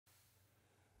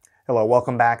Hello,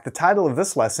 welcome back. The title of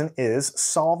this lesson is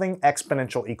Solving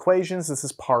Exponential Equations. This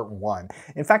is part 1.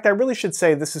 In fact, I really should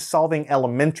say this is solving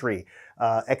elementary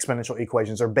exponential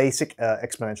equations or basic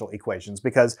exponential equations,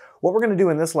 because what we're going to do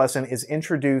in this lesson is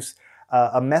introduce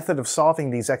a method of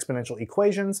solving these exponential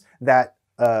equations that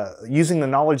using the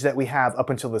knowledge that we have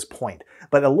up until this point.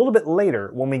 But a little bit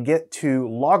later, when we get to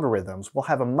logarithms, we'll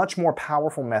have a much more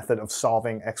powerful method of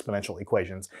solving exponential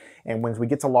equations. And when we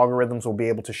get to logarithms, we'll be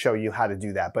able to show you how to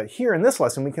do that. But here in this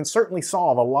lesson, we can certainly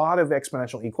solve a lot of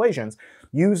exponential equations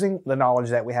using the knowledge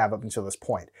that we have up until this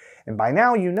point. And by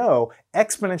now you know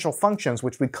exponential functions,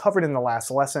 which we covered in the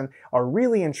last lesson, are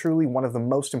really and truly one of the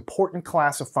most important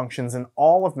class of functions in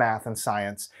all of math and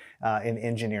science in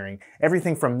engineering.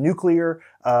 Everything from nuclear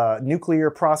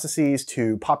processes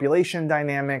to population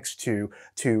dynamics to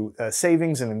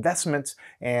savings and investments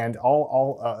and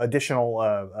all additional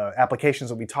applications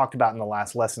that we talked about in the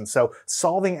last lesson. So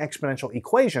solving exponential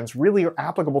equations really are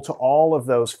applicable to all of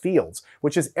those fields,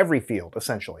 which is every field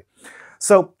essentially.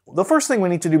 So the first thing we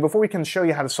need to do before we can show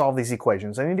you how to solve these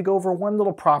equations, I need to go over one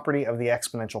little property of the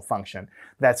exponential function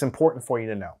that's important for you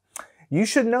to know. You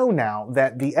should know now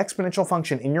that the exponential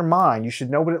function in your mind, you should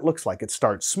know what it looks like. It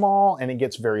starts small and it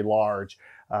gets very large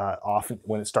often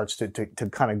when it starts to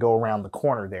kind of go around the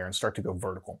corner there and start to go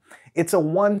vertical. It's a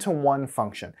one-to-one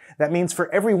function. That means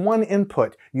for every one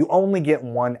input, you only get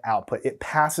one output. It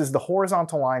passes the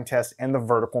horizontal line test and the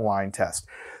vertical line test.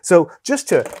 So just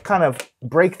to kind of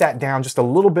break that down just a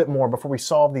little bit more before we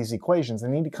solve these equations, I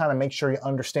need to kind of make sure you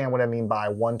understand what I mean by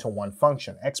one-to-one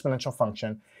function. Exponential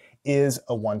function is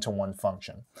a one-to-one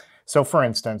function. So for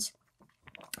instance,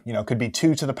 you know, it could be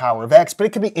 2 to the power of x, but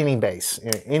it could be any base.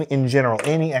 In general,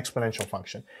 any exponential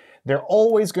function. They're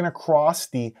always going to cross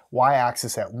the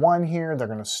y-axis at 1 here. They're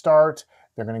going to start,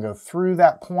 they're going to go through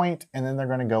that point, and then they're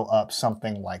going to go up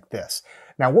something like this.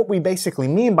 Now, what we basically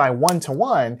mean by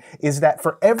one-to-one is that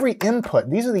for every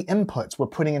input, these are the inputs we're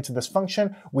putting into this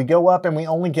function, we go up and we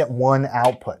only get one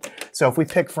output. So if we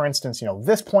pick, for instance,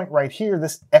 this point right here,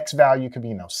 this x value could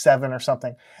be, 7 or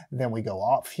something. Then we go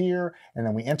off here, and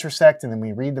then we intersect, and then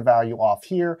we read the value off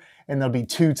here, and there'll be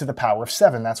 2 to the power of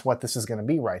 7. That's what this is going to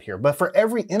be right here. But for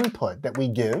every input that we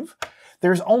give,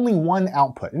 there's only one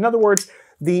output. In other words,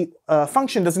 the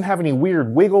function doesn't have any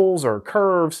weird wiggles or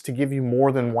curves to give you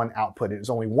more than one output. It is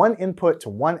only one input to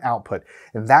one output,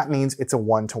 and that means it's a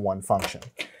one-to-one function.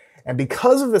 And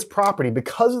because of this property,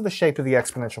 because of the shape of the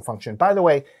exponential function, by the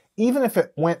way, even if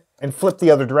it went and flipped the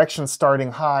other direction,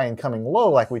 starting high and coming low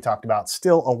like we talked about,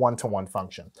 still a one-to-one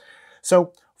function.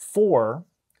 So for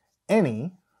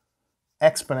any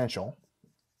exponential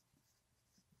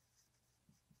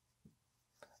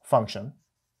function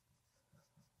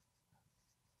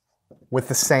with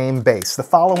the same base, the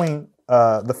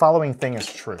following thing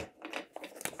is true.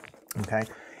 Okay,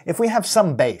 if we have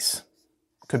some base,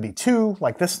 could be 2,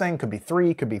 like this thing, could be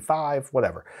 3, could be 5,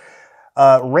 whatever.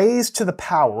 Raised to the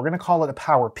power, we're going to call it a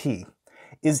power p,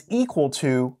 is equal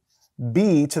to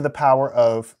b to the power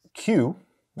of q.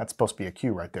 That's supposed to be a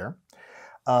q right there.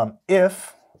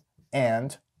 If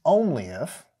and only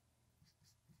if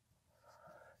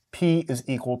p is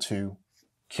equal to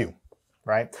q.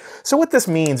 Right? So what this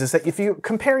means is that if you're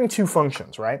comparing two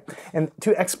functions, right, and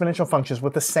two exponential functions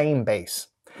with the same base,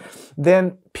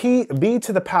 then b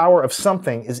to the power of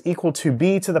something is equal to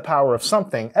b to the power of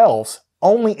something else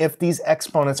only if these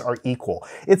exponents are equal.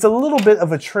 It's a little bit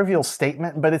of a trivial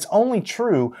statement, but it's only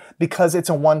true because it's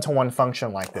a one-to-one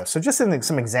function like this. So just in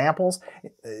some examples,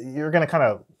 you're going to kind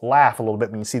of laugh a little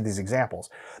bit when you see these examples.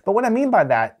 But what I mean by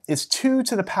that is 2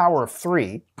 to the power of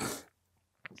 3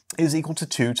 is equal to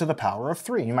 2 to the power of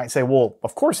 3. You might say, well,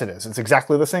 of course it is. It's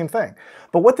exactly the same thing.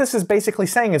 But what this is basically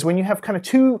saying is when you have kind of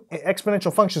two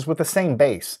exponential functions with the same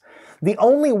base, the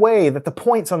only way that the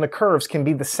points on the curves can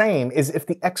be the same is if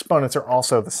the exponents are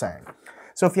also the same.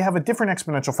 So if you have a different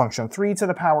exponential function, 3 to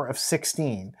the power of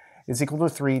 16 is equal to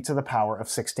 3 to the power of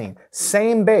 16.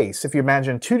 Same base. If you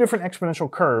imagine two different exponential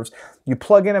curves, you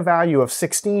plug in a value of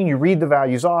 16, you read the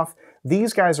values off.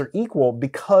 These guys are equal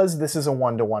because this is a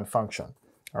one-to-one function.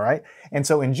 All right, and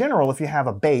so in general, if you have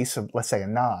a base of, let's say, a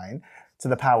 9 to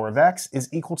the power of x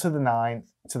is equal to the 9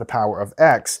 to the power of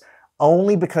x,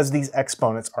 only because these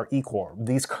exponents are equal.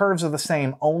 These curves are the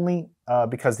same only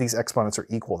because these exponents are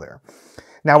equal there.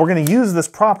 Now we're going to use this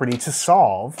property to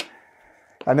solve,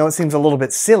 I know it seems a little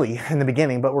bit silly in the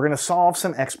beginning, but we're going to solve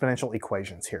some exponential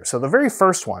equations here. So the very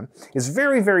first one is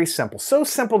very, very simple. So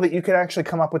simple that you could actually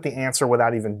come up with the answer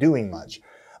without even doing much.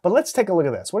 But let's take a look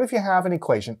at this. What if you have an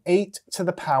equation, 8 to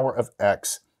the power of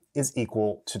x is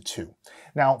equal to 2.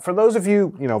 Now, for those of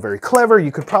you, very clever,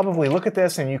 you could probably look at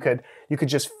this and you could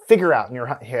just figure out in your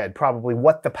head probably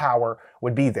what the power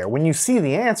would be there. When you see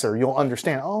the answer, you'll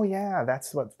understand, oh yeah,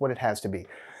 that's what it has to be.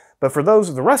 But for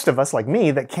the rest of us, like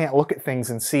me, that can't look at things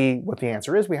and see what the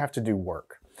answer is, we have to do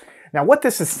work. Now, what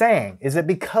this is saying is that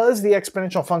because the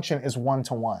exponential function is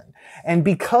 1-to-1, and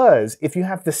because if you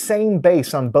have the same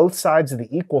base on both sides of the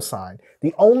equal sign,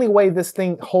 the only way this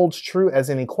thing holds true as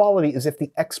an equality is if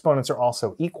the exponents are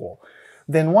also equal,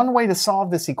 then one way to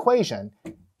solve this equation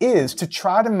is to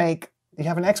try to you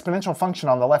have an exponential function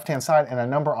on the left-hand side and a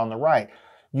number on the right.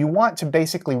 You want to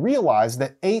basically realize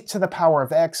that 8 to the power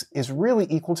of x is really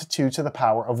equal to 2 to the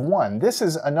power of 1. This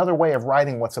is another way of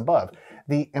writing what's above.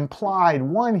 The implied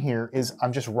 1 here is,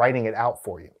 I'm just writing it out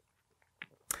for you.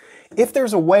 If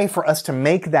there's a way for us to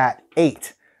make that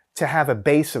 8 to have a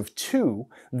base of 2,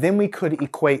 then we could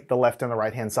equate the left and the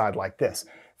right-hand side like this.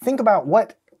 Think about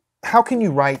how can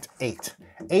you write 8?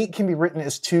 8 can be written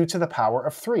as 2 to the power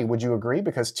of 3. Would you agree?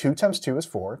 Because 2 times 2 is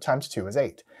 4, times 2 is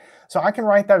 8. So I can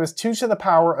write that as 2 to the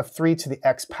power of 3 to the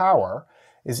x power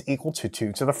is equal to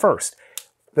 2 to the first.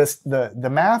 The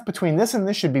math between this and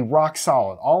this should be rock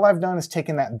solid. All I've done is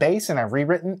taken that base and I've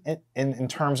rewritten it in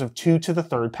terms of 2 to the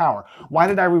third power. Why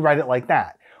did I rewrite it like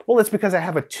that? Well, it's because I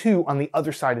have a 2 on the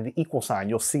other side of the equal sign.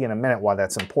 You'll see in a minute why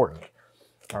that's important.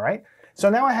 All right? So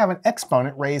now I have an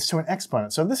exponent raised to an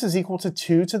exponent. So this is equal to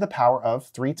 2 to the power of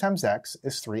 3 times x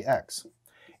is 3x.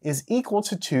 Is equal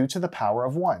to 2 to the power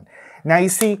of 1. Now you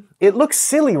see, it looks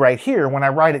silly right here when I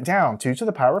write it down. 2 to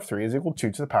the power of 3 is equal to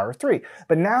 2 to the power of 3.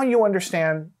 But now you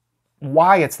understand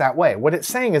why it's that way. What it's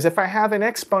saying is if I have an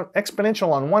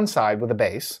exponential on one side with a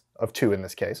base of 2 in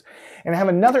this case, and I have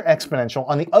another exponential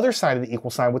on the other side of the equal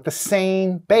sign with the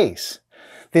same base,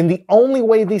 then the only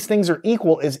way these things are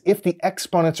equal is if the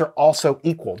exponents are also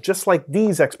equal. Just like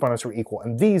these exponents are equal,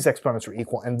 and these exponents are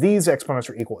equal, and these exponents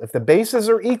are equal. If the bases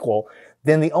are equal,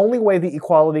 then the only way the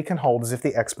equality can hold is if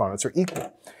the exponents are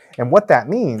equal. And what that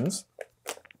means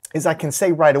is I can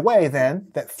say right away then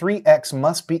that 3x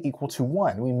must be equal to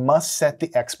 1. We must set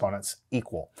the exponents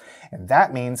equal. And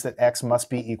that means that x must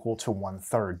be equal to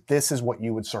 1/3. This is what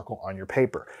you would circle on your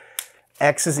paper.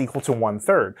 X is equal to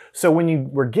 1/3. So when you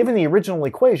were given the original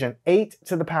equation, 8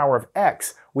 to the power of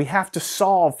x, we have to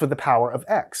solve for the power of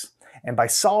x. And by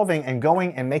solving and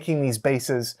going and making these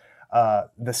bases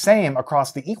the same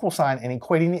across the equal sign and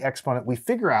equating the exponent, we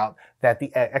figure out that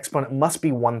the exponent must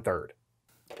be 1/3.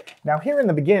 Now here in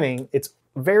the beginning, it's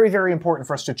very, very important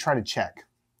for us to try to check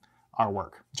our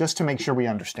work, just to make sure we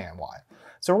understand why.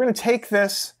 So we're going to take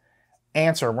this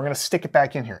answer, and we're going to stick it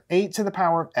back in here. 8 to the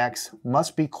power of x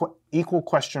must be equal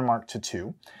question mark to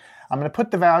 2. I'm going to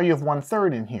put the value of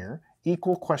 1/3 in here,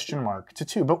 equal question mark to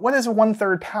 2. But what is a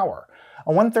 1/3 power?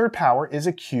 A 1/3 power is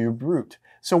a cube root.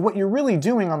 So what you're really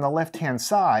doing on the left-hand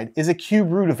side is a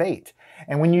cube root of 8.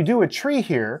 And when you do a tree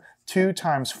here, 2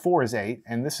 times 4 is 8,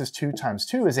 and this is 2 times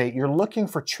 2 is 8, you're looking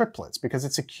for triplets because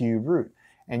it's a cube root,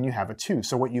 and you have a 2.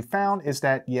 So what you found is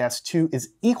that, yes, 2 is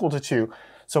equal to 2.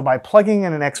 So by plugging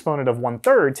in an exponent of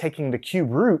 1/3, taking the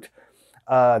cube root,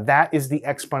 that is the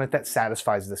exponent that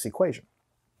satisfies this equation.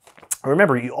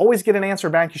 Remember, you always get an answer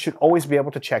back. You should always be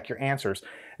able to check your answers.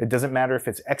 It doesn't matter if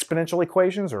it's exponential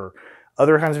equations or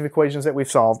other kinds of equations that we've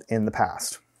solved in the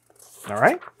past. All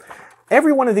right?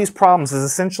 Every one of these problems is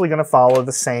essentially going to follow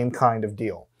the same kind of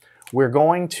deal. We're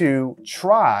going to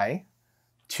try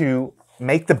to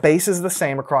make the bases the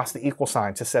same across the equal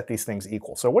sign to set these things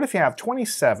equal. So what if you have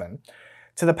 27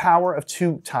 to the power of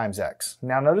 2 times x?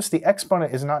 Now notice the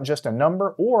exponent is not just a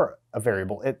number or a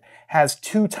variable. It has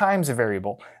 2 times a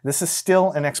variable. This is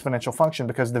still an exponential function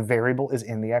because the variable is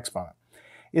in the exponent.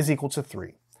 Is equal to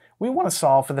 3. We want to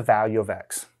solve for the value of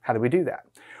x. How do we do that?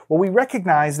 Well, we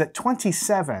recognize that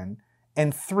 27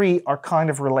 and 3 are kind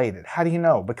of related. How do you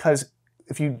know? Because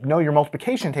if you know your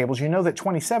multiplication tables, you know that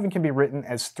 27 can be written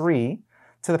as 3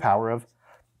 to the power of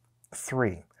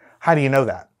 3. How do you know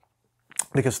that?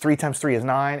 Because 3 times 3 is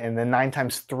 9, and then 9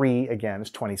 times 3 again is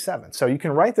 27. So you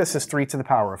can write this as 3 to the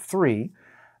power of 3.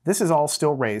 This is all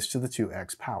still raised to the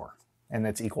 2x power, and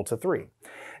that's equal to 3.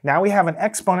 Now we have an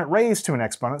exponent raised to an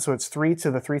exponent, so it's 3 to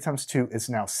the 3 times 2 is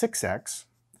now 6x.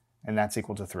 And that's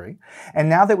equal to 3. And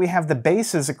now that we have the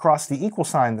bases across the equal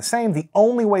sign the same, the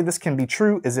only way this can be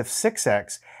true is if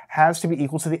 6x has to be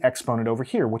equal to the exponent over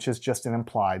here, which is just an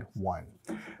implied 1.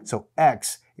 So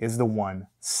x is the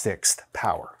 1/6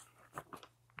 power.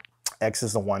 X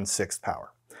is the 1/6 power.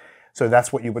 So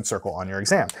that's what you would circle on your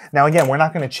exam. Now again, we're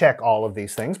not going to check all of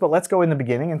these things, but let's go in the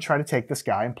beginning and try to take this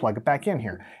guy and plug it back in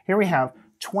here. Here we have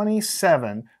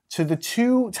 27 to the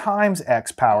 2 times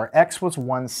x power. X was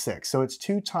 1/6, so it's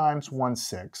 2 times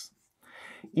 1/6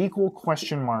 equal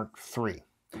question mark 3.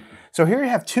 So here you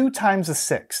have 2 times a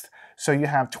sixth. So you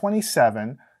have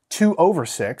 27. 2 over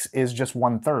 6 is just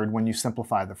 1/3 when you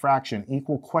simplify the fraction,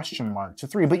 equal question mark to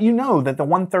 3. But you know that the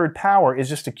 1/3 power is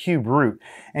just a cube root.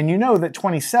 And you know that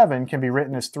 27 can be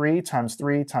written as 3 times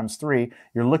 3 times 3.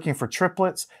 You're looking for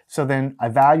triplets. So then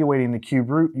evaluating the cube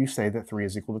root, you say that 3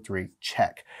 is equal to 3.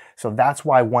 Check. So that's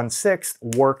why 1/6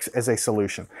 works as a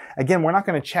solution. Again, we're not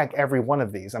going to check every one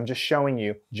of these. I'm just showing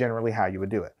you generally how you would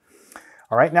do it.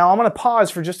 All right, now I'm going to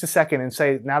pause for just a second and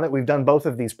say, now that we've done both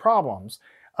of these problems,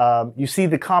 you see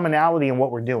the commonality in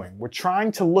what we're doing. We're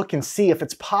trying to look and see if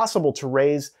it's possible to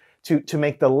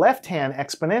make the left-hand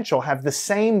exponential have the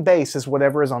same base as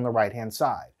whatever is on the right-hand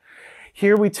side.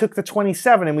 Here we took the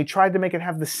 27 and we tried to make it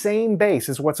have the same base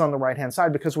as what's on the right-hand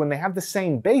side, because when they have the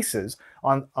same bases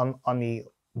on the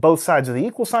both sides of the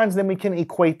equal signs, then we can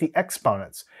equate the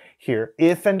exponents here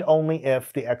if and only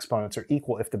if the exponents are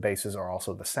equal, if the bases are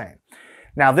also the same.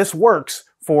 Now this works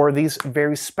for these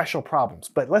very special problems,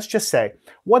 but let's just say,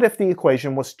 what if the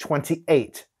equation was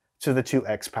 28 to the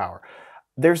 2x power?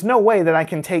 There's no way that I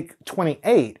can take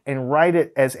 28 and write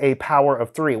it as a power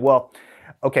of 3. Well,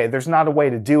 okay, there's not a way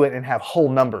to do it and have whole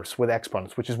numbers with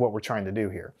exponents, which is what we're trying to do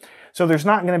here. So there's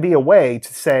not going to be a way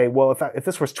to say, well, if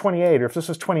this was 28, or if this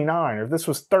was 29, or if this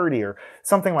was 30, or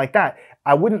something like that,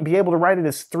 I wouldn't be able to write it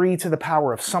as 3 to the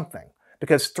power of something.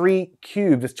 Because 3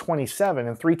 cubed is 27,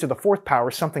 and 3 to the 4th power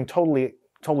is something totally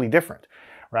different,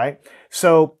 right?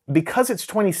 So because it's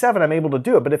 27, I'm able to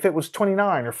do it. But if it was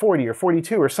 29 or 40 or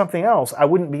 42 or something else, I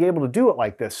wouldn't be able to do it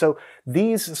like this. So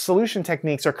these solution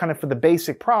techniques are kind of for the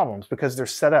basic problems because they're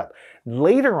set up.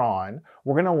 Later on,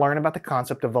 we're going to learn about the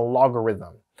concept of a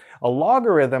logarithm. A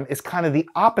logarithm is kind of the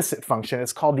opposite function.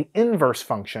 It's called the inverse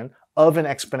function of an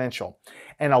exponential.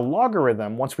 And a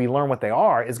logarithm, once we learn what they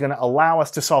are, is going to allow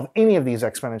us to solve any of these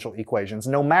exponential equations,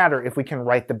 no matter if we can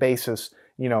write the basis,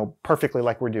 perfectly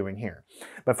like we're doing here.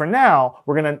 But for now,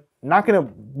 we're not going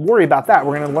to worry about that.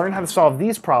 We're going to learn how to solve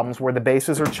these problems where the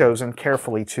bases are chosen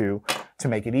carefully to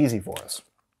make it easy for us.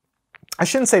 I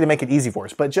shouldn't say to make it easy for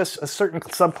us, but just a certain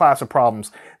subclass of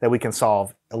problems that we can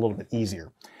solve a little bit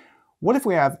easier. What if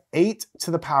we have 8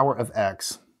 to the power of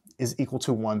x is equal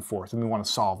to 1/4, and we want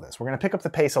to solve this? We're going to pick up the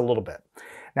pace a little bit.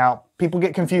 Now, people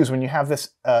get confused when you have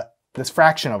this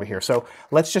fraction over here. So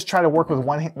let's just try to work with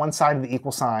one side of the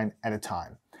equal sign at a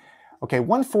time. Okay,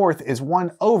 1/4 is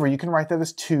 1 over, you can write that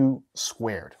as 2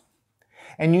 squared.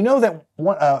 And you know that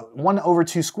 1 over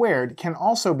 2 squared can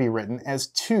also be written as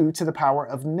 2 to the power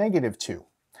of -2.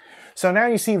 So now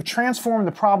you see you've transformed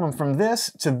the problem from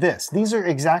this to this. These are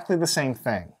exactly the same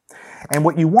thing. And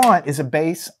what you want is a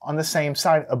base on the same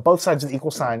side of both sides of the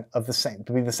equal sign of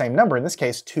to be the same number, in this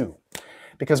case 2.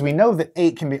 Because we know that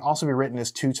 8 can also be written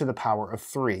as 2 to the power of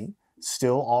 3,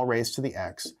 still all raised to the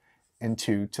x, and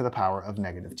 2 to the power of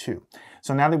 -2.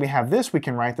 So now that we have this, we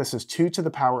can write this as 2 to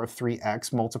the power of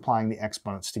 3x, multiplying the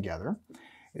exponents together,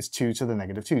 is 2 to the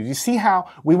 -2. You see how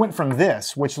we went from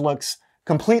this, which looks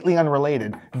completely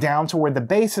unrelated, down to where the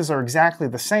bases are exactly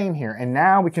the same here, and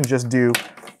now we can just do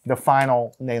the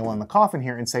final nail in the coffin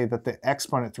here and say that the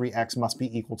exponent 3x must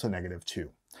be equal to -2.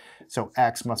 So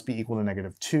x must be equal to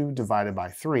 -2 divided by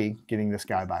 3, getting this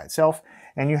guy by itself,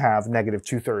 and you have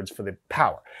 -2/3 for the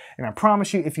power. And I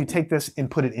promise you, if you take this and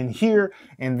put it in here,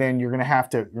 and then you're going to have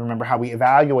to remember how we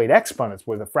evaluate exponents.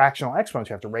 With a fractional exponent,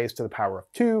 you have to raise to the power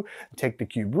of 2, take the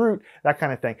cube root, that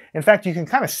kind of thing. In fact, you can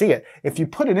kind of see it. If you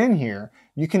put it in here,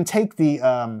 you can take the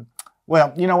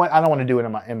well, you know what? I don't want to do it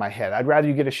in my head. I'd rather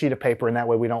you get a sheet of paper, and that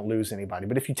way we don't lose anybody.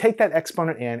 But if you take that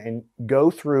exponent in and go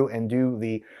through and do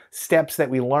the steps that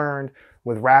we learned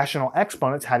with rational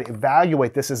exponents, how to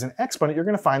evaluate this as an exponent, you're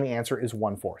going to find the answer is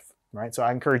 1/4, right? So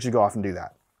I encourage you to go off and do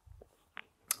that.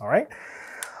 All right?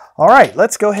 All right,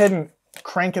 let's go ahead and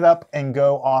crank it up and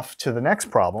go off to the next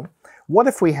problem. What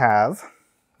if we have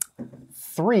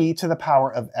 3 to the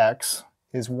power of x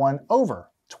is 1 over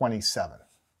 27?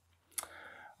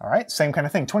 All right, same kind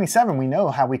of thing. 27, we know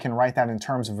how we can write that in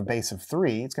terms of a base of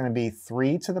 3. It's going to be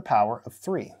 3 to the power of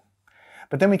 3.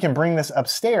 But then we can bring this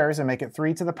upstairs and make it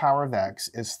 3 to the power of x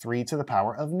is 3 to the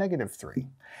power of -3.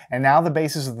 And now the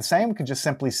bases are the same. We can just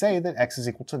simply say that x is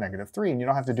equal to -3, and you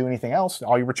don't have to do anything else.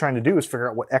 All you were trying to do is figure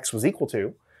out what x was equal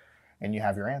to, and you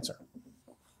have your answer.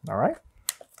 All right?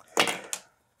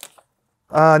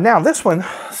 Now this one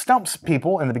stumps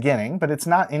people in the beginning, but it's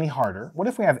not any harder. What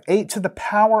if we have 8 to the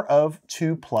power of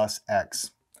 2 plus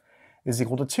x is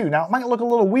equal to 2? Now it might look a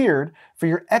little weird for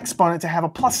your exponent to have a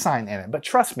plus sign in it, but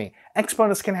trust me,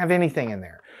 exponents can have anything in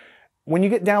there. when you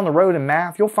get down the road in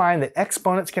math, you'll find that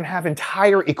exponents can have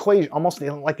entire equations, almost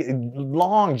like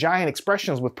long, giant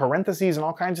expressions with parentheses and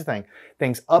all kinds of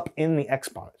things up in the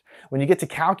exponent. When you get to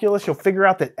calculus, you'll figure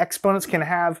out that exponents can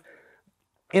have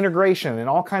integration and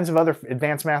all kinds of other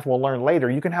advanced math we'll learn later.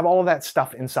 You can have all of that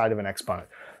stuff inside of an exponent.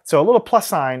 So a little plus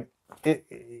sign,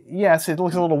 yes, it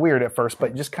looks a little weird at first,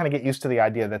 but just kind of get used to the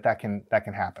idea that that can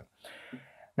happen.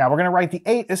 Now we're going to write the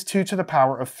 8 as 2 to the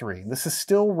power of 3. This is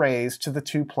still raised to the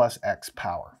 2 plus x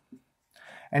power.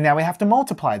 And now we have to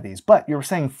multiply these, but you're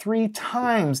saying 3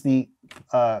 times the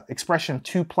expression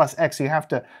 2 plus x, so you have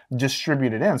to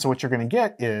distribute it in. So what you're going to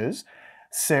get is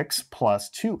 6 plus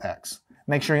 2x.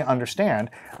 Make sure you understand,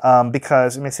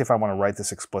 because let me see if I want to write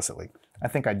this explicitly. I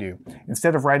think I do.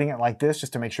 Instead of writing it like this,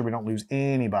 just to make sure we don't lose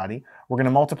anybody, we're going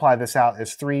to multiply this out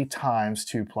as 3 times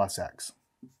 2 plus x.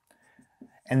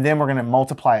 And then we're going to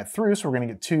multiply it through, so we're going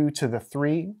to get 2 to the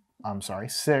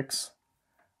 6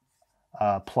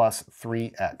 plus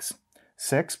 3x.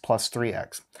 6 plus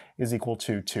 3x is equal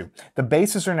to 2. The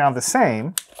bases are now the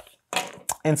same,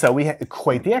 and so we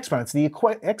equate the exponents. The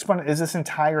exponent is this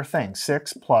entire thing.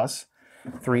 6 plus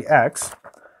 3x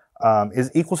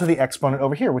is equal to the exponent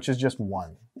over here, which is just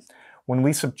 1. When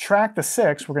we subtract the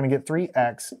 6, we're going to get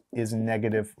 3x is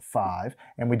negative 5.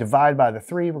 And we divide by the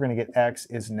 3, we're going to get x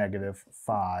is negative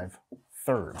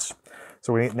 5/3.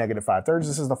 So we get negative 5/3.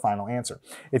 This is the final answer.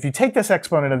 If you take this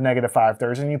exponent of negative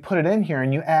 5/3 and you put it in here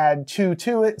and you add 2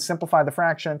 to it, simplify the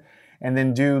fraction, and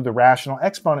then do the rational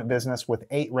exponent business with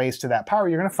 8 raised to that power,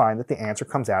 you're going to find that the answer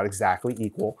comes out exactly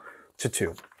equal to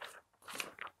 2.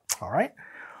 All right.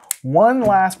 One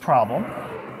last problem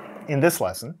in this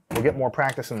lesson. We'll get more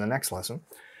practice in the next lesson.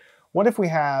 What if we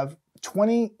have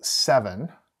 27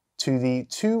 to the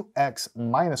 2x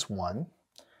minus 1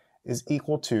 is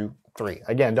equal to 3?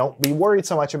 Again, don't be worried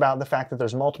so much about the fact that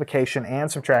there's multiplication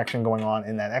and subtraction going on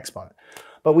in that exponent.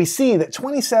 But we see that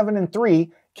 27 and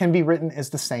 3 can be written as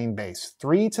the same base.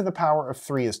 3 to the power of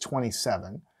 3 is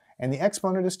 27, and the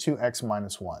exponent is 2x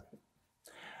minus 1.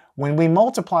 When we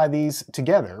multiply these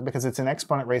together, because it's an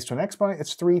exponent raised to an exponent,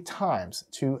 it's 3 times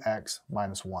 2x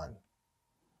minus 1,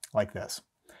 like this,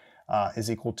 is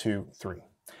equal to 3.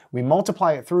 We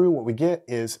multiply it through, what we get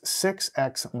is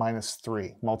 6x minus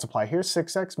 3. Multiply here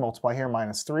 6x, multiply here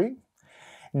minus 3.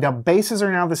 Now bases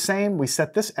are now the same. We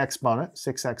set this exponent,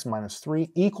 6x minus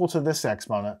 3, equal to this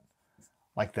exponent,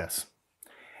 like this.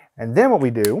 And then what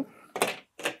we do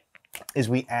is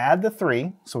we add the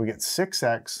 3, so we get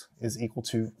 6x is equal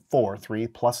to 4, 3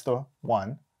 plus the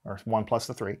 1, or 1 plus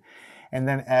the 3, and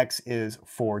then x is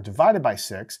 4 divided by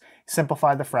 6.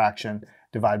 Simplify the fraction,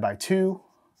 divide by 2,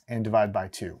 and divide by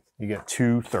 2. You get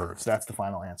 2/3. That's the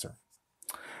final answer.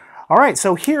 All right,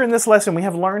 so here in this lesson, we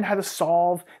have learned how to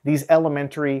solve these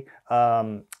elementary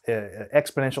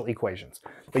exponential equations.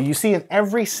 But you see in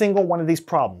every single one of these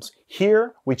problems,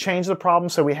 here we changed the problem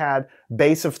so we had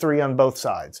base of 3 on both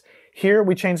sides. Here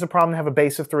we changed the problem to have a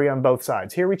base of 3 on both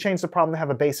sides. Here we changed the problem to have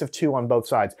a base of 2 on both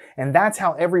sides. And that's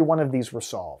how every one of these were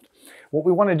solved. What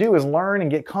we want to do is learn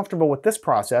and get comfortable with this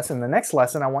process. In the next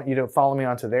lesson, I want you to follow me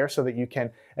onto there so that you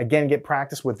can, again, get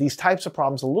practice with these types of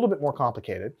problems a little bit more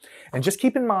complicated. And just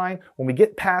keep in mind, when we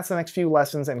get past the next few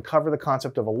lessons and cover the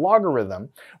concept of a logarithm,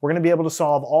 we're going to be able to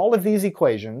solve all of these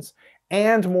equations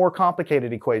and more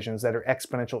complicated equations that are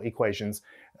exponential equations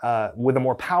with a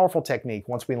more powerful technique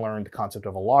once we learn the concept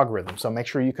of a logarithm. So make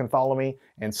sure you can follow me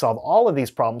and solve all of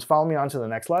these problems. Follow me on to the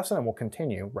next lesson and we'll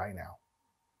continue right now.